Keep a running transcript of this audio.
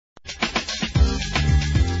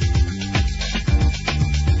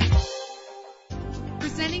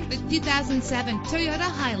2007 Toyota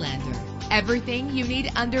Highlander. Everything you need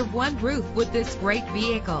under one roof with this great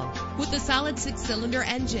vehicle. With a solid 6-cylinder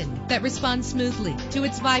engine that responds smoothly to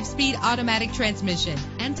its 5-speed automatic transmission.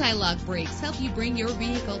 Anti-lock brakes help you bring your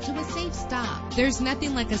vehicle to a safe stop. There's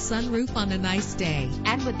nothing like a sunroof on a nice day.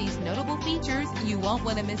 And with these notable features, you won't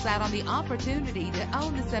want to miss out on the opportunity to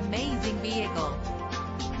own this amazing vehicle.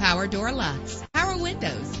 Power door locks, power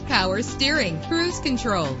windows, power steering, cruise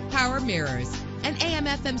control, power mirrors, an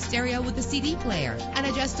AM/FM stereo with a CD player, an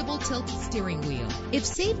adjustable tilt steering wheel. If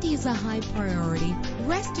safety is a high priority,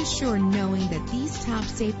 rest assured knowing that these top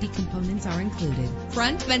safety components are included.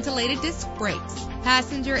 Front ventilated disc brakes,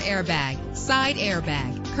 passenger airbag, side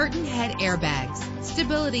airbag, curtain head airbags,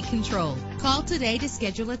 stability control. Call today to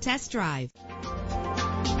schedule a test drive.